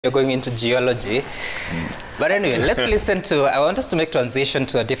You're going into geology. But anyway, let's listen to, I want us to make transition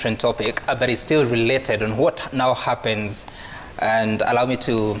to a different topic, but it's still related on what now happens. And allow me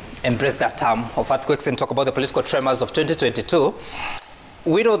to embrace that term of earthquakes and talk about the political tremors of 2022.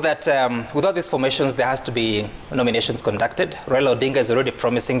 We know that without these formations, there has to be nominations conducted. Raila Odinga is already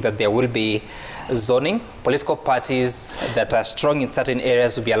promising that there will be zoning. Political parties that are strong in certain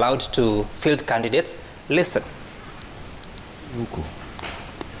areas will be allowed to field candidates. Listen.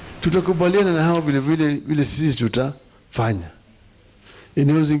 Tutakubaliana na hao vile sisi tutafanya.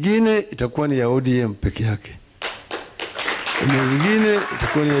 Eneo zingine itakuwa ni ya ODM peke yake. Eneo zingine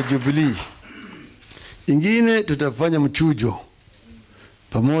itakuwa ni ya Jubilee. Ingine tutafanya mchujo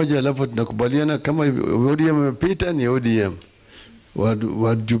pamoja, alafu tunakubaliana kama ODM imepita ni ODM.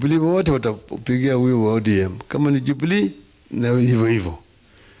 Wa Jubilee wote watapigia huyo wa ODM. Kama ni Jubilee na hivyo hivyo.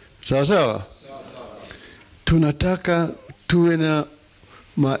 Sawa sawa? Tunataka tuwe na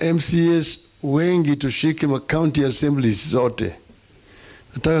ma MCAs wengi, tushike ma county assemblies zote.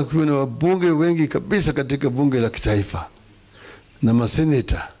 Nataka kuwe na wabunge wengi kabisa katika bunge la kitaifa, na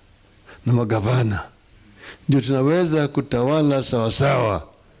maseneta na magavana, ndio tunaweza kutawala sawa sawa.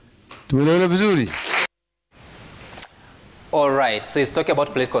 Tumeelewana vizuri? All right, so he's talking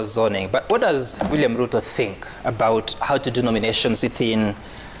about political zoning, but what does William Ruto think about how to do nominations within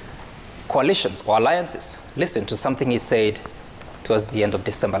coalitions or alliances? Listen to something he said towards the end of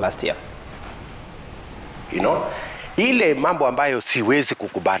December last year. You know, ile mambo ambayo siwezi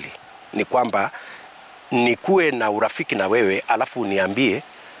kukubali ni kwamba nikuwe na urafiki na wewe alafu uniambie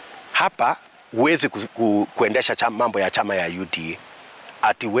hapa uwezi kuendesha mambo ya chama ya UDA.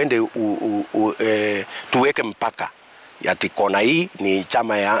 Ati uende tuweke mpaka. Ati kona hii ni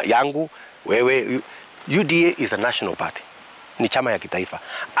chama yangu, wewe. UDA is a national party. Ni chama ya kitaifa.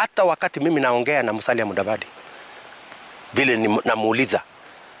 Hata wakati mimi naongea na Musalia Mudavadi, vile namuuliza,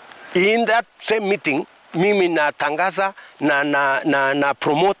 in that same meeting mimi natangaza na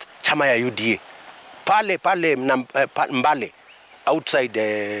promote chama ya UDA pale Mbale outside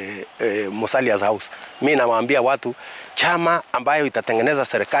Musalia's house. Mimi nawaambia watu chama ambayo itatengeneza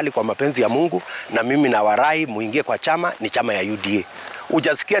serikali kwa mapenzi ya Mungu, na mimi na warai muingie kwa chama ni chama ya UDA.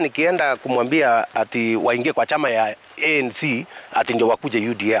 Ujasikia nikienda kumwambia ati waingie kwa chama ya ANC ati ndio wakuje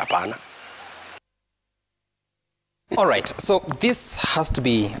UDA, hapana. All right, so this has to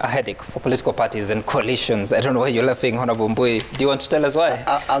be a headache for political parties and coalitions. I don't know why you're laughing, Honorable Mbui. Do you want to tell us why?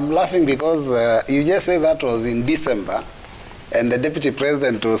 I'm laughing because you just said that was in December, and the Deputy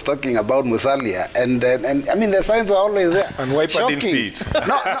President was talking about Musalia, and I mean the signs were always there. And Wiper didn't see it.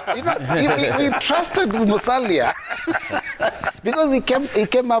 No, you know, we trusted Musalia because he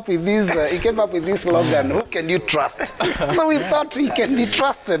came up with this slogan, "Who can you trust?" So we thought he can be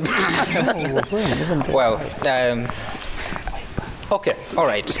trusted. Well, okay, all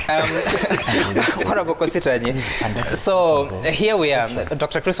right. Honorable Kositanyi. So here we are.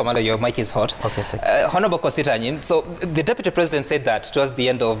 Dr. Chris Omalo, your mic is hot. Okay, Honorable Kositanyi, so the Deputy President said that towards the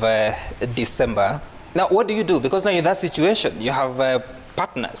end of December. Now, what do you do? Because now in that situation, you have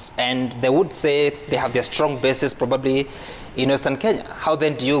partners, and they would say they have their strong bases probably in Western Kenya. How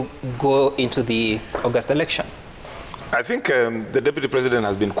then do you go into the August election? I think the Deputy President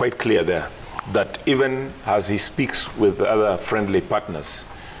has been quite clear there, that even as he speaks with other friendly partners,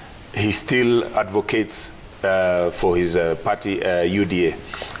 he still advocates for his party, UDA.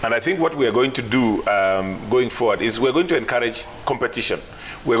 And I think what we are going to do going forward is we're going to encourage competition.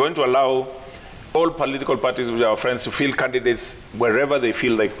 We're going to allow all political parties with our friends to field candidates wherever they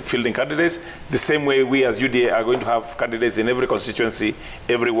feel like fielding candidates, the same way we as UDA are going to have candidates in every constituency,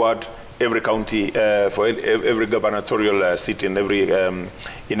 every ward, every county, for every gubernatorial seat in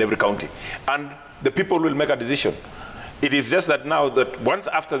every county. And the people will make a decision. It is just that now that once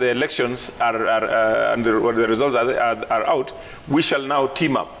after the elections and the results are out, we shall now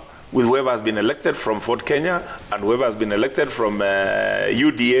team up with whoever has been elected from Fort Kenya and whoever has been elected from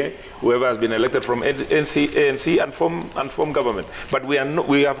UDA, whoever has been elected from ANC and from government. But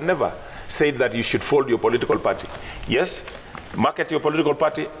we have never said that you should fold your political party. Yes, market your political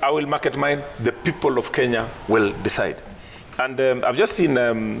party, I will market mine, the people of Kenya will decide. And I've just seen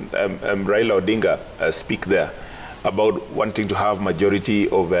Raila Odinga speak there about wanting to have majority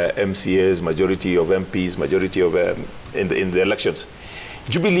of MCAs, majority of MPs, majority of in the elections.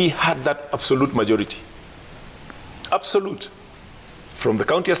 Jubilee had that absolute majority. Absolute. From the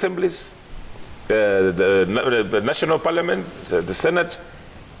county assemblies, the national parliament, the Senate,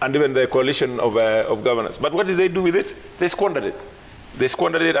 and even the coalition of governors. But what did they do with it? They squandered it. They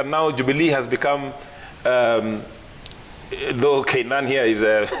squandered it, and now Jubilee has become, though Kainan here is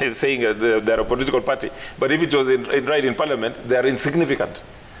saying they're a political party, but if it was right in parliament, they're insignificant.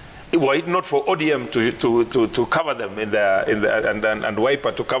 were it not for ODM to cover them and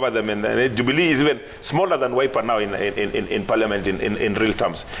Wiper to cover them, and Jubilee is even smaller than Wiper now in Parliament in real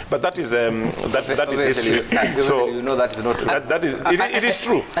terms. But that is history. So you know that is not true. It is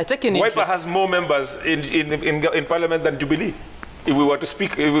true. I take in Wiper has more members in Parliament than Jubilee, if we were to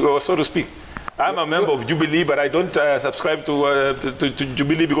speak, if we were so to speak. I'm a member of Jubilee, but I don't subscribe to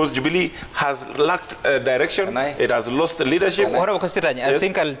Jubilee because Jubilee has lacked direction. It has lost the leadership. I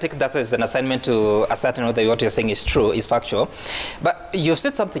think I'll take that as an assignment to ascertain whether what you're saying is true, is factual. But you've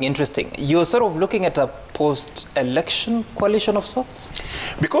said something interesting. You're sort of looking at a post-election coalition of sorts?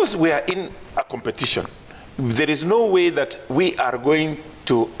 Because we are in a competition, there is no way that we are going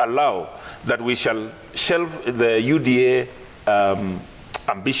to allow that we shall shelve the UDA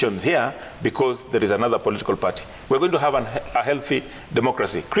ambitions here because there is another political party. We're going to have a healthy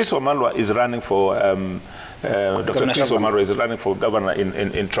democracy. Chris Wamalwa is running for, Dr. Chris Wamalwa is running for governor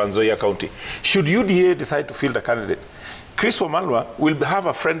in Trans Nzoia County. Should UDA decide to field a candidate, Chris Wamalwa will have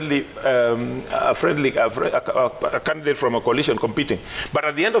a candidate from a coalition competing. But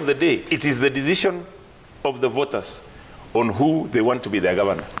at the end of the day, it is the decision of the voters on who they want to be their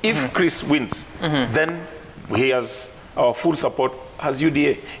governor. If Chris wins, then he has our full support as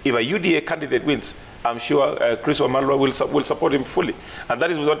UDA. If a UDA candidate wins, I'm sure Chris Wamalwa will support him fully, and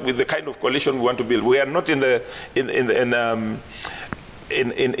that is what with the kind of coalition we want to build. We are not in a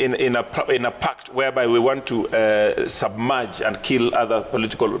pact whereby we want to submerge and kill other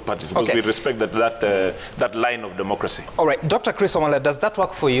political parties, because we respect that line of democracy. All right, Dr. Chris Wamalwa, does that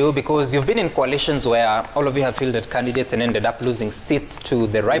work for you? Because you've been in coalitions where all of you have fielded candidates and ended up losing seats to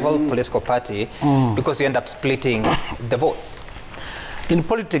the rival political party because you end up splitting the votes. In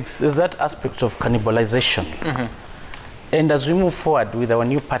politics, there's that aspect of cannibalization. And as we move forward with our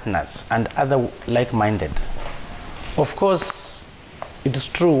new partners and other like-minded, of course, it is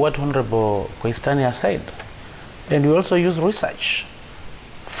true what Honorable Koistania said. And we also use research.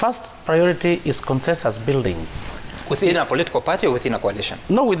 First priority is consensus building. Within a political party or within a coalition?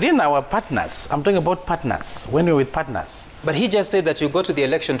 No, within our partners. I'm talking about partners, when we're with partners. But he just said that you go to the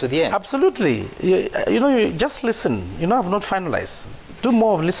election to the end. Absolutely. You just listen. I've not finalized. Do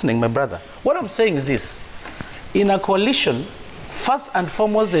more of listening, my brother. What I'm saying is this. In a coalition, first and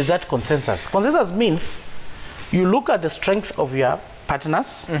foremost, there's that consensus. Consensus means you look at the strength of your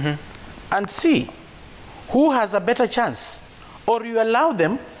partners and see who has a better chance, or you allow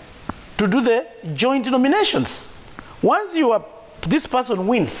them to do the joint nominations. Once this person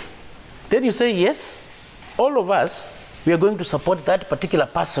wins, then you say, yes, all of us, we are going to support that particular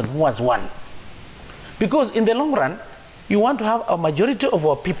person who has won. Because in the long run, you want to have a majority of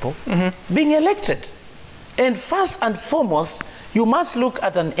our people being elected. And first and foremost, you must look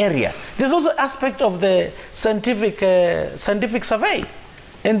at an area. There's also aspect of the scientific survey.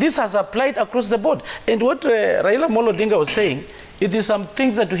 And this has applied across the board. And what Raila Amolo Odinga was saying, it is some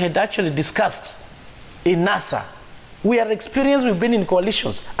things that we had actually discussed in NASA. We are experienced, we've been in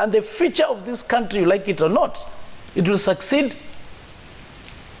coalitions. And the future of this country, like it or not, it will succeed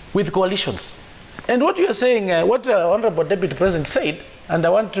with coalitions. And what you are saying, what Honorable Deputy President said, and I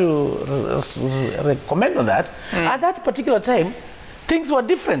want to comment on that, at that particular time, things were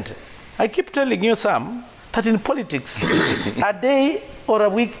different. I keep telling you, Sam, that in politics, a day or a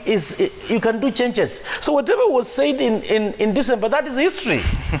week you can do changes. So whatever was said in December, that is history.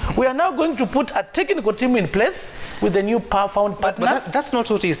 We are now going to put a technical team in place with the new found partners. But that's not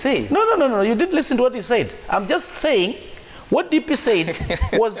what he says. No, you didn't listen to what he said. I'm just saying, what DP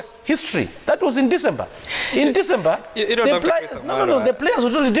said was history. That was in December. In December, the players were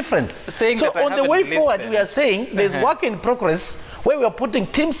totally different. Saying so that on the way forward, we are saying there's work in progress where we are putting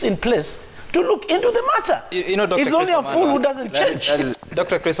teams in place to look into the matter. It's only a fool who doesn't change.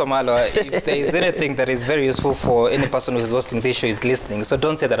 Dr. Chris Wamalwa, if there is anything that is very useful for any person who is hosting the issue is listening. So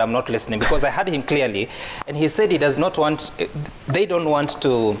don't say that I'm not listening, because I heard him clearly, and he said he does not want, they don't want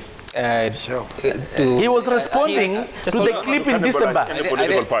to he was responding to the clip in December. Any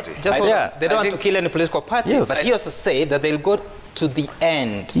political party. They don't want to kill any political party, but he also said that they'll go to the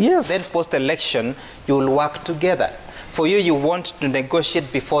end. Yes. Then post-election, you will work together. For you, you want to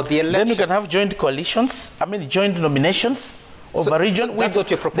negotiate before the election. Then you can have joint coalitions, joint nominations of a region. So that's what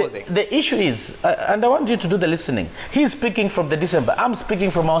you're proposing. The issue is, and I want you to do the listening. He's speaking from the December. I'm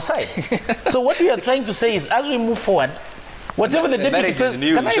speaking from our side. So what we are trying to say is, as we move forward, whatever the deputy president,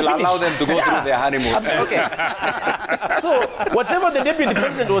 you shall allow them to go through their honeymoon. Okay. So whatever the deputy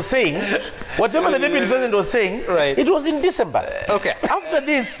president was saying, right. it was in December. Okay. After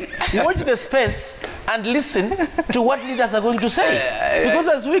this, watch the space and listen to what leaders are going to say. Because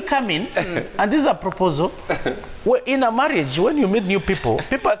as we come in, and this is a proposal, in a marriage, when you meet new people,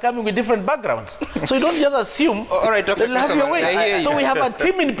 people are coming with different backgrounds. So you don't just assume all right, Dr. they'll have your way. So we have a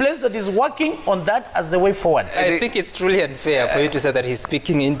team in place that is working on that as the way forward. I think it's truly unfair for you to say that he's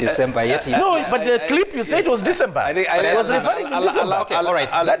speaking in December, yet he's... No, but the clip you said was December. It was referring to December. Okay, all right.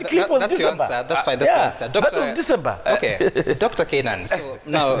 That clip was that's December. Your answer. That's fine. That's your answer. That was December. Okay. Dr. Kenan, so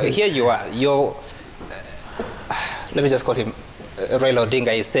now here you are. Let me just call him Raila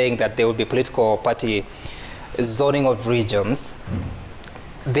Odinga is saying that there will be political party zoning of regions.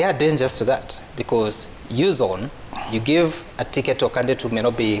 There are dangers to that because you zone, you give a ticket to a candidate who may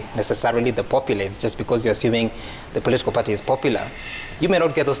not be necessarily the populace just because you're assuming the political party is popular. You may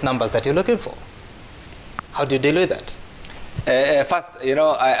not get those numbers that you're looking for. How do you deal with that? First, you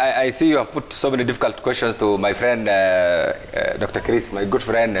know, I see you have put so many difficult questions to my friend, Dr. Chris, my good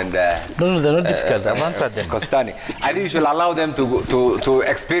friend, and no, they're not difficult. I've answered them. Costani. I think you should allow them to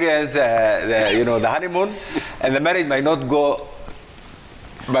experience, the honeymoon, and the marriage might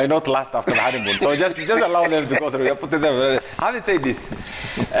not last after the honeymoon. So just allow them to go through. Having said this,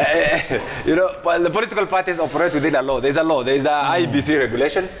 the political parties operate within a law. There's a law. There's the IBC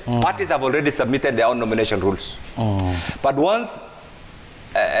regulations. Parties have already submitted their own nomination rules. But once,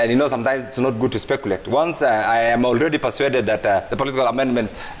 and sometimes it's not good to speculate. Once I am already persuaded that the political amendment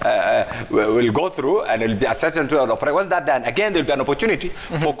will go through and it will be accepted to operate. Once that's done, again there will be an opportunity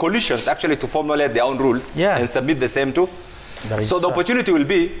for coalitions actually to formulate their own rules and submit the same to. So the opportunity will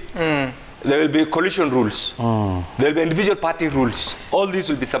be, there will be coalition rules, there will be individual party rules. All these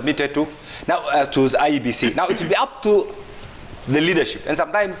will be submitted to IEBC. Now it will be up to the leadership. And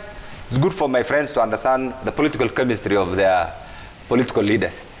sometimes it's good for my friends to understand the political chemistry of their political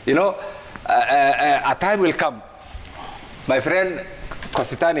leaders. A time will come. My friend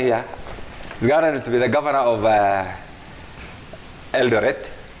Kositani here is going to be the governor of Eldoret.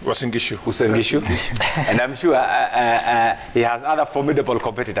 Usengishu. And I'm sure he has other formidable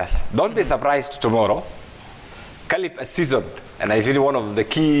competitors. Don't be surprised tomorrow. Calip is seasoned, and I feel one of the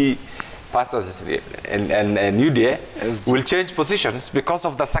key pastors in UDA will change positions because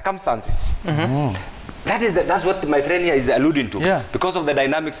of the circumstances. That's what my friend here is alluding to. Because of the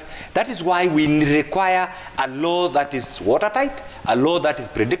dynamics. That is why we require a law that is watertight, a law that is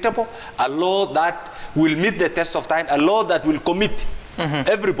predictable, a law that will meet the test of time, a law that will commit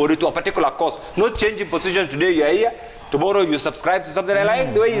everybody to a particular cause. Not changing position. Today you are here, tomorrow you subscribe to something. I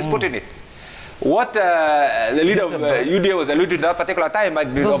like the way he's putting it. What the leader of UDA was alluding to that particular time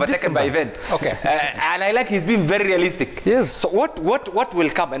might be overtaken by event. Okay. And I like he's being very realistic. Yes. So what will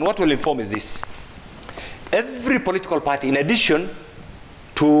come and what will inform is this. Every political party, in addition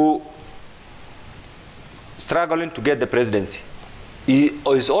to struggling to get the presidency,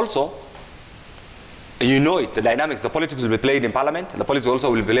 is also, the dynamics, the politics will be played in parliament, the politics also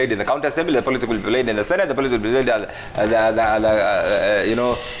will be played in the county assembly, the politics will be played in the senate, the politics will be played at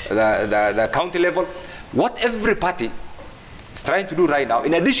the county level. What every party is trying to do right now,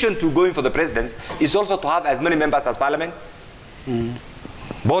 in addition to going for the presidency, is also to have as many members as parliament,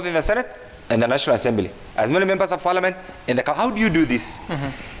 both in the senate and the national assembly. As many members of parliament in the county. How do you do this?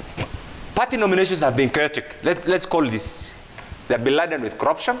 Party nominations have been chaotic. Let's call this. They've been laden with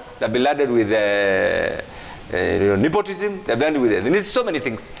corruption. They've been laden with nepotism. They've been laden with there's so many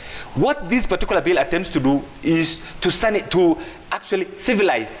things. What this particular bill attempts to do is to actually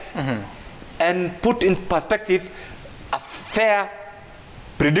civilize and put in perspective a fair,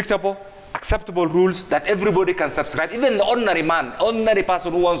 predictable, acceptable rules that everybody can subscribe. Even the ordinary man, ordinary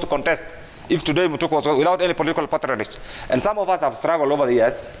person who wants to contest. If today Mutuku was without any political patronage, and some of us have struggled over the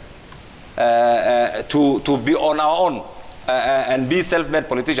years to be on our own. And be self-made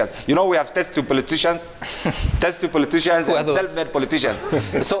politicians. We have test tube politicians, and self-made politicians.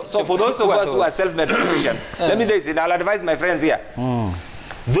 So for those of us who are self-made politicians, let me say this, I'll advise my friends here.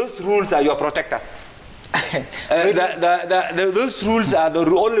 Those rules are your protectors. Those rules are the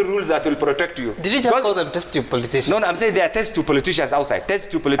only rules that will protect you. Did you just call them test tube politicians? No, I'm saying they are test tube politicians outside. Test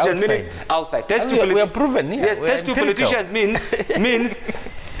tube politicians meaning outside. We are proven here. Yes, test tube politicians means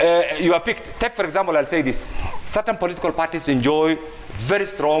you are picked. Take, for example, I'll say this. Certain political parties enjoy very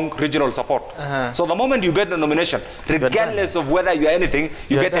strong regional support. So the moment you get the nomination, regardless of whether you are anything,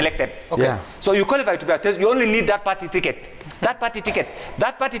 you get elected. Okay. Yeah. So you qualify to be a test. You only need that party ticket. That party ticket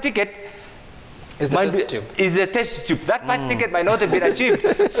is a test tube. That party ticket might not have been achieved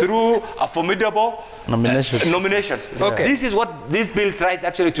through a formidable nominations. Okay. This is what this bill tries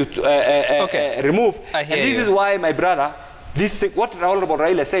actually to remove. And this is why, my brother, what Honorable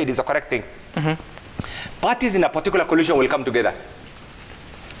Raila said is the correct thing. Parties in a particular coalition will come together.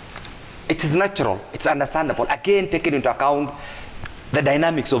 it is natural, it's understandable. Again, taking into account the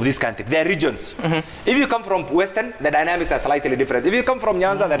dynamics of this country, their regions. If you come from Western, the dynamics are slightly different. If you come from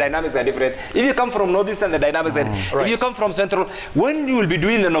Nyanza, the dynamics are different. If you come from Northeastern, the dynamics are different. If you come from Central, when you will be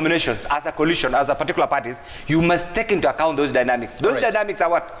doing the nominations as a coalition, as a particular parties, you must take into account those dynamics. Those dynamics are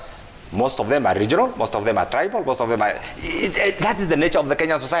what? Most of them are regional, most of them are tribal, most of them are... that is the nature of the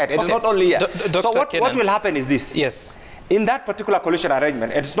Kenyan society. It is not only here. So what will happen is this. Yes. In that particular coalition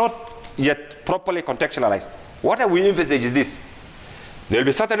arrangement, it's not yet properly contextualized. What we envisage is this. There will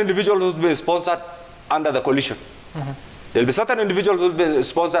be certain individuals who will be sponsored under the coalition. There will be certain individuals who will be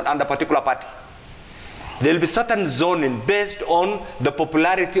sponsored under a particular party. There will be certain zoning based on the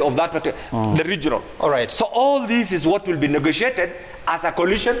popularity of that particular, the regional. All right. So all this is what will be negotiated as a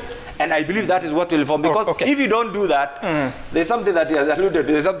coalition, and I believe that is what will form. Because if you don't do that, there's something that he has alluded,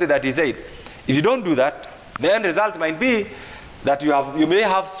 there's something that he said. If you don't do that, the end result might be that you may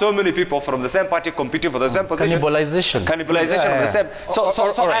have so many people from the same party competing for the same position. Cannibalization of the same.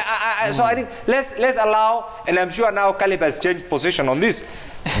 So I think let's allow, and I'm sure now Caleb has changed position on this.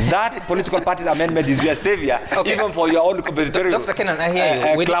 That political parties amendment is your savior, even for your own competitor. Dr. Kenan, I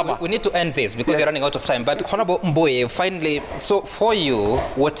hear you. We need to end this because you're running out of time. But Honorable Mboye, finally, so for you,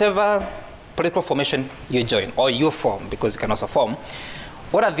 whatever political formation you join or you form, because you can also form,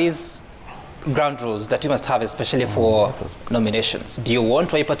 what are these ground rules that you must have, especially for nominations? Do you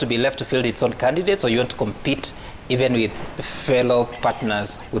want Wiper to be left to field its own candidates, or you want to compete even with fellow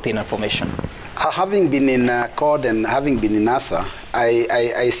partners within a formation? Having been in CORD and having been in NASA,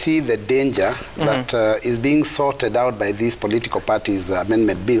 I see the danger that is being sorted out by these political parties'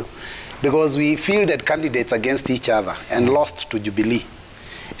 amendment bill, because we fielded candidates against each other and lost to Jubilee.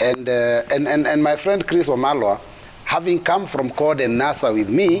 And my friend Chris Wamalwa, having come from CORD and NASA with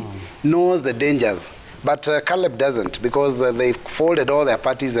me, knows the dangers. But Caleb doesn't, because they folded all their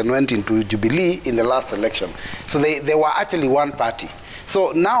parties and went into Jubilee in the last election. So they were actually one party.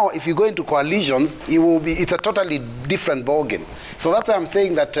 So now, if you go into coalitions, it's a totally different ballgame. So that's why I'm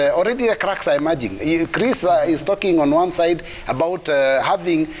saying that already the cracks are emerging. Chris is talking on one side about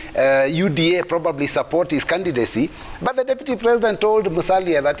having UDA probably support his candidacy, but the deputy president told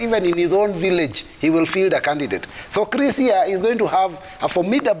Musalia that even in his own village, he will field a candidate. So Chris here is going to have a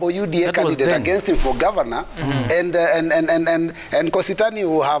formidable UDA candidate against him for governor, and Kositani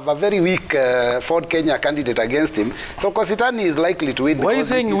will have a very weak Ford Kenya candidate against him. So Kositani is likely to win. Why are you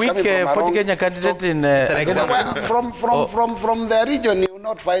saying weak Ford Kenya candidate in... From the region, you will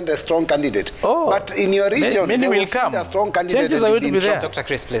not find a strong candidate. But in your region, many will come. A strong candidate. Changes are going to be there. Dr.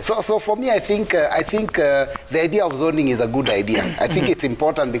 Chris, please. So for me, I think the idea of zoning is a good idea. I think it's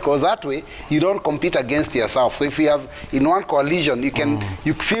important, because that way you don't compete against yourself. So if you have in one coalition,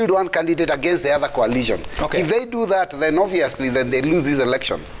 you field one candidate against the other coalition. If they do that, then obviously they lose this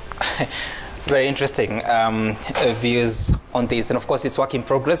election. Very interesting views on this. And of course, it's work in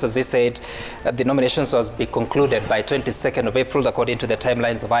progress. As we said, the nominations was be concluded by 22nd of April, according to the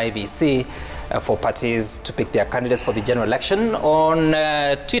timelines of IEBC, for parties to pick their candidates for the general election. On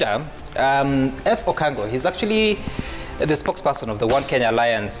Twitter, F. Okango, he's actually the spokesperson of the One Kenya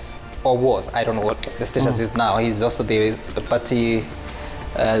Alliance, or was. I don't know what the status is now. He's also the party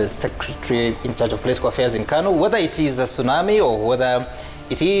secretary in charge of political affairs in Kano. Whether it is a tsunami or whether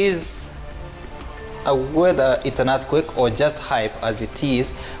it is whether it's an earthquake or just hype, as it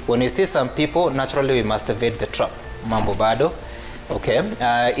is, when we see some people, naturally we must evade the trap. Mambo bado. Okay.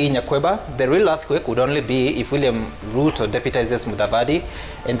 In Nyakweba, the real earthquake would only be if William Ruto deputizes Mudavadi,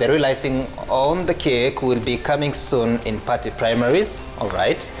 and the real icing on the cake will be coming soon in party primaries. All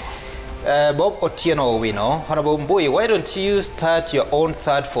right. Bob Otieno Owino, Honorable Mboye, why don't you start your own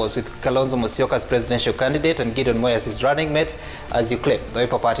third force with Kalonzo Musyoka's presidential candidate and Gideon Moi as his running mate, as you claim? The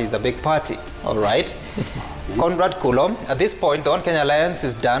Wiper Party is a big party. All right. Conrad Kulo, at this point, the One Kenya Alliance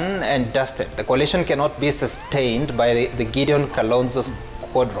is done and dusted. The coalition cannot be sustained by the Gideon Kalonzo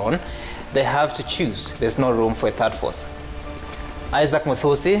squadron. They have to choose. There's no room for a third force. Isaac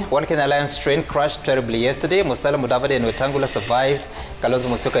Muthusi, One Kenya Alliance train crashed terribly yesterday. Musalia Mudavadi and Wetangula survived. Kalonzo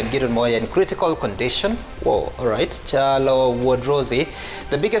Musyoka and Gideon Moi in critical condition. Whoa, all right. Chalo Wodrozi,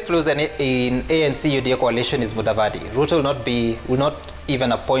 the biggest loser in ANC UDA coalition is Mudavadi. Ruto will not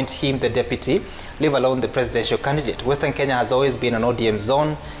even appoint him the deputy, leave alone the presidential candidate. Western Kenya has always been an ODM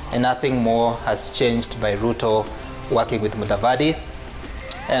zone, and nothing more has changed by Ruto working with Mudavadi.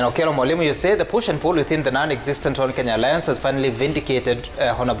 And Okello Mwalimu, you say the push and pull within the non-existent One Kenya Alliance has finally vindicated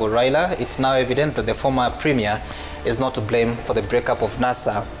Honorable Raila. It's now evident that the former premier is not to blame for the breakup of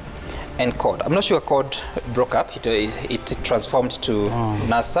NASA and CORD. I'm not sure CORD broke up. It transformed to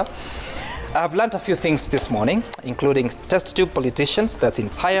NASA. I've learned a few things this morning, including test tube politicians, that's in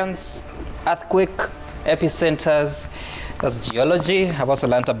science, earthquake, epicenters, that's geology. I've also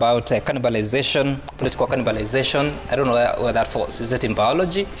learned about cannibalization, political cannibalization. I don't know where that falls. Is it in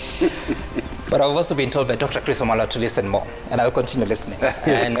biology? But I've also been told by Dr. Chris Omala to listen more, and I'll continue listening.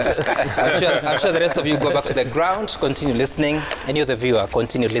 And I'm sure the rest of you go back to the ground, continue listening, and you, the viewer,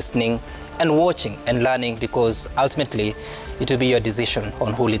 continue listening and watching and learning, because ultimately it will be your decision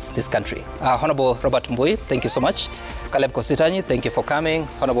on who leads this country. Honorable Robert Mbui, thank you so much. Caleb Kositanyi, thank you for coming.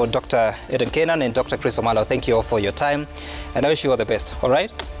 Honorable Dr. Eden Kenan and Dr. Chris Omala, thank you all for your time, and I wish you all the best, all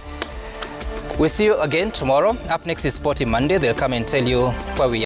right? We'll see you again tomorrow. Up next is Sporty Monday. They'll come and tell you where we are.